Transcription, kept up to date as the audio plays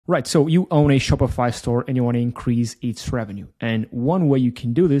Right, so you own a Shopify store and you want to increase its revenue. And one way you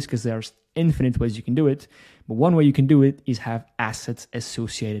can do this, because there's infinite ways you can do it, but one way you can do it is have assets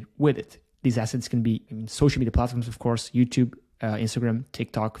associated with it. These assets can be social media platforms, of course, YouTube, Instagram,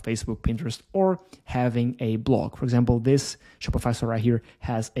 TikTok, Facebook, Pinterest, or having a blog. For example, this Shopify store right here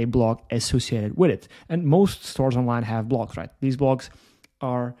has a blog associated with it. And most stores online have blogs, right? These blogs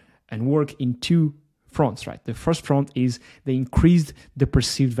are and work in two fronts, right? The first front is they increased the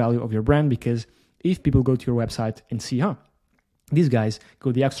perceived value of your brand, because if people go to your website and see, these guys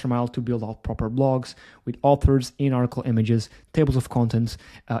go the extra mile to build out proper blogs with authors, in-article images, tables of contents,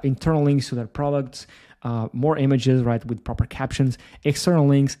 internal links to their products, more images, right, with proper captions, external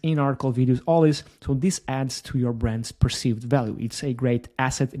links, in-article videos, all this. So this adds to your brand's perceived value. It's a great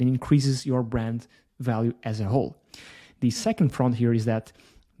asset and it increases your brand value as a whole. The second front here is that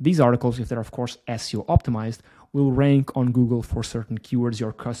these articles, if they're of course SEO optimized, will rank on Google for certain keywords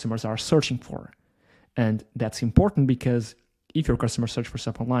your customers are searching for. And that's important because if your customers search for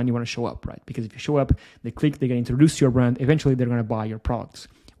stuff online, you want to show up, right? Because if you show up, they click, they get introduced to your brand, eventually they're going to buy your products.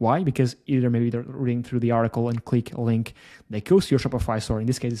 Why? Because either maybe they're reading through the article and click a link that goes to your Shopify store. In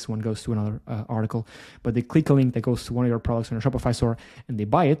this case, this one goes to another article, but they click a link that goes to one of your products on your Shopify store and they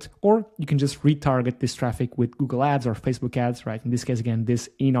buy it. Or you can just retarget this traffic with Google ads or Facebook ads, right? In this case, again, this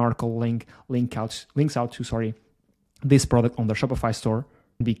in-article links out to this product on their Shopify store.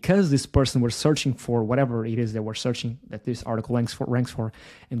 Because this person was searching for whatever it is they were searching that this article ranks for,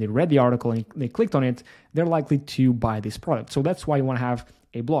 and they read the article and they clicked on it, they're likely to buy this product. So that's why you want to have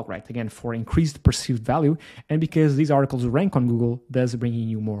a blog, right? Again, for increased perceived value, and because these articles rank on Google, thus bringing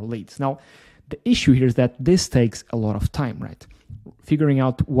you more leads. Now, the issue here is that this takes a lot of time, right? Figuring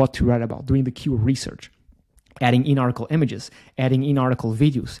out what to write about, doing the keyword research, adding in-article images, adding in-article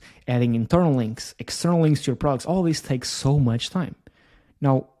videos, adding internal links, external links to your products. All this takes so much time.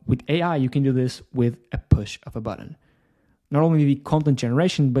 Now, with AI, you can do this with a push of a button. Not only the content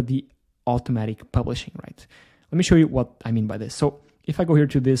generation, but the automatic publishing, right? Let me show you what I mean by this. So if I go here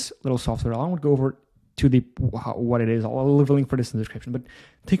to this little software, I want to go over to what it is. I'll leave a link for this in the description, but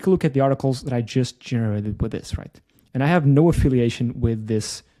take a look at the articles that I just generated with this, right? And I have no affiliation with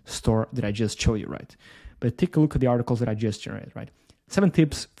this store that I just showed you, right? But take a look at the articles that I just generated, right? 7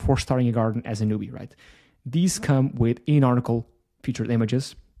 tips for starting a garden as a newbie, right? These come with in-article featured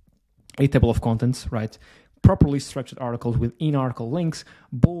images, a table of contents, right? Properly structured articles with in-article links,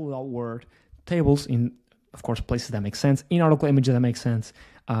 bolded out word, tables in, of course, places that make sense, in-article images that make sense,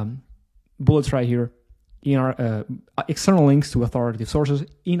 bullets right here, external links to authoritative sources,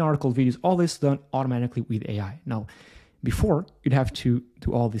 in-article videos, all this done automatically with AI. Now, before, you'd have to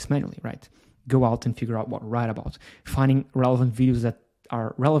do all this manually, right? Go out and figure out what to write about, finding relevant videos that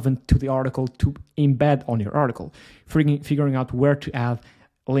are relevant to the article to embed on your article, figuring out where to add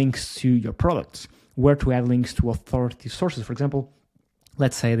links to your products, where to add links to authoritative sources. For example,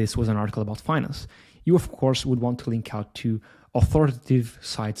 let's say this was an article about finance. You, of course, would want to link out to authoritative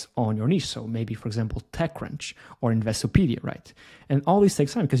sites on your niche. So maybe, for example, TechCrunch or Investopedia, right? And all this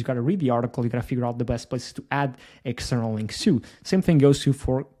takes time because you got to read the article, you got to figure out the best places to add external links to. Same thing goes to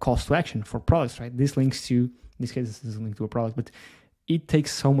for calls to action for products, right? This links to, in this case, this is a link to a product, but it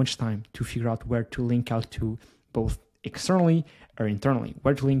takes so much time to figure out where to link out to both externally or internally,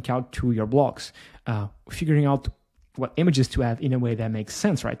 where to link out to your blogs, figuring out what images to add in a way that makes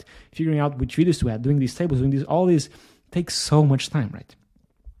sense, right? Figuring out which videos to add, doing these tables, doing this, all this takes so much time, right?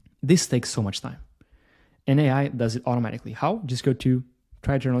 This takes so much time. And AI does it automatically. How? Just go to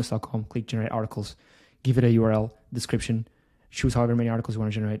tryjournalist.com, click generate articles, give it a URL, description, choose however many articles you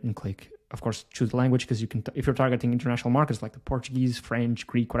want to generate and click. Of course, choose the language because you can, if you're targeting international markets like the Portuguese, French,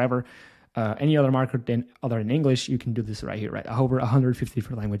 Greek, whatever, any other market other than English, you can do this right here, right? Over 150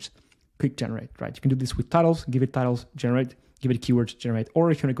 different languages. Click generate, right? You can do this with titles, give it titles, generate, give it keywords, generate.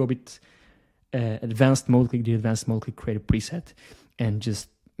 Or if you want to go a bit advanced mode, click the advanced mode, click create a preset and just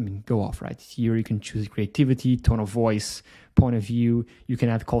go off, right? Here you can choose creativity, tone of voice, point of view. You can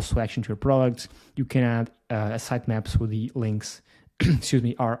add calls to action to your products. You can add sitemaps with the links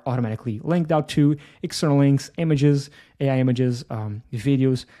are automatically linked out to, external links, images, AI images,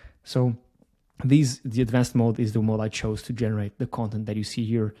 videos. So the advanced mode is the mode I chose to generate the content that you see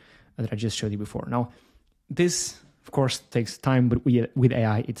here that I just showed you before. Now, this, of course, takes time, but with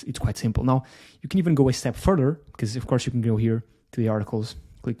AI, it's quite simple. Now, you can even go a step further because, of course, you can go here to the articles,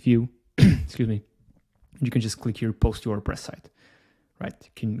 click view, excuse me. You can just click here, post your WordPress site, right?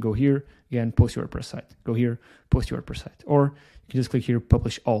 You can go here, again, post your WordPress site. Go here, post your WordPress site. Or you can just click here,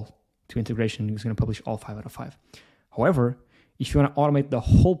 publish all to integration. It's going to publish all 5 out of 5. However, if you want to automate the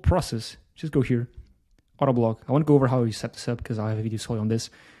whole process, just go here, autoblog. I won't go over how you set this up because I have a video solely on this.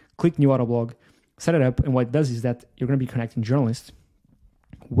 Click new autoblog, set it up, and what it does is that you're going to be connecting journalists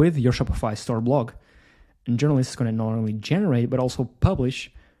with your Shopify store blog. And journalists is going to not only generate, but also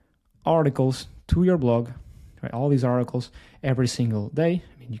publish articles to your blog, right? All these articles every single day.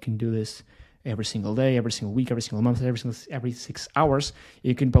 I mean, you can do this every single day, every single week, every single month, every 6 hours.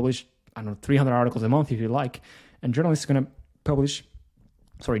 You can publish, 300 articles a month if you like. And journalists are going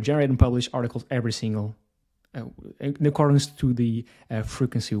to generate and publish articles every single, in accordance to the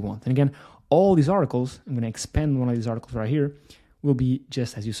frequency we want. And again, all these articles, I'm going to expand one of these articles right here, will be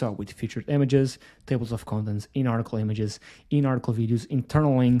just as you saw, with featured images, tables of contents, in-article images, in-article videos,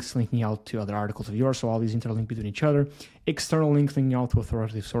 internal links linking out to other articles of yours, so all these interlink between each other, external links linking out to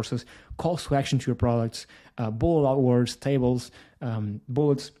authoritative sources, calls to action to your products, bullet out words, tables,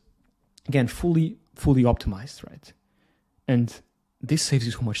 bullets, again, fully optimized, right? And this saves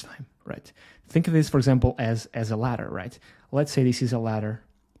you so much time, right? Think of this, for example, as a ladder, right? Let's say this is a ladder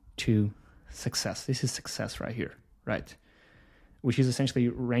to success. This is success right here, right? Which is essentially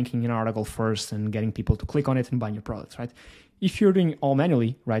ranking an article first and getting people to click on it and buying your products, right? If you're doing all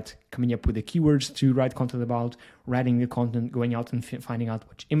manually, right, coming up with the keywords to write content about, writing the content, going out and finding out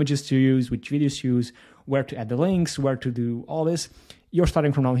which images to use, which videos to use, where to add the links, where to do all this, you're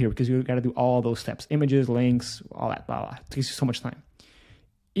starting from down here because you got to do all those steps, images, links, all that, blah, blah. It takes you so much time.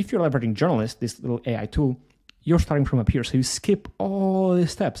 If you're leveraging Journalist, this little AI tool, you're starting from up here. So you skip all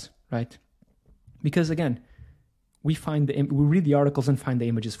these steps, right? Because again, we read the articles and find the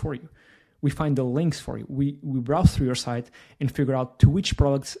images for you. We find the links for you. We browse through your site and figure out to which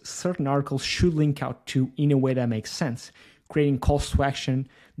products certain articles should link out to in a way that makes sense, creating calls to action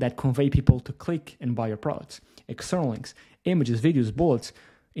that convey people to click and buy your products. External links, images, videos, bullets,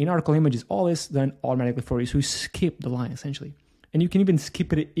 in-article images, all this done automatically for you. So you skip the line essentially. And you can even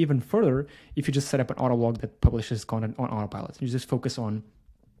skip it even further if you just set up an autoblog that publishes content on autopilot. You just focus on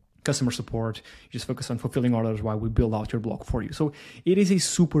customer support, you just focus on fulfilling orders while we build out your blog for you. So it is a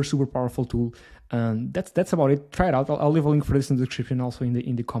super, super powerful tool. And that's about it. Try it out. I'll leave a link for this in the description, also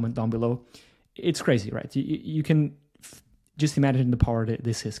in the comment down below. It's crazy, right? You can just imagine the power that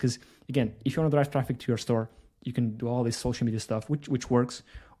this is. Because again, if you want to drive traffic to your store, you can do all this social media stuff, which works,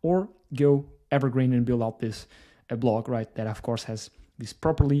 or go evergreen and build out this blog, right? That of course has these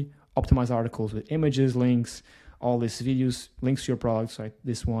properly optimized articles with images, links, all these videos, links to your products, right?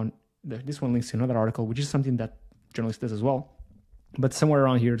 This one links to another article, which is something that Journalist does as well. But somewhere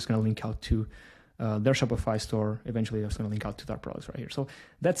around here, it's going to link out to their Shopify store. Eventually, it's going to link out to their products right here. So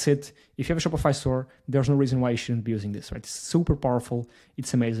that's it. If you have a Shopify store, there's no reason why you shouldn't be using this, right? It's super powerful.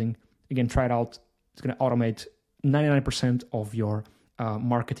 It's amazing. Again, try it out. It's going to automate 99% of your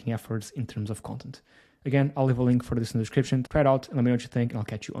marketing efforts in terms of content. Again, I'll leave a link for this in the description. Try it out and let me know what you think, and I'll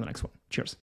catch you on the next one. Cheers.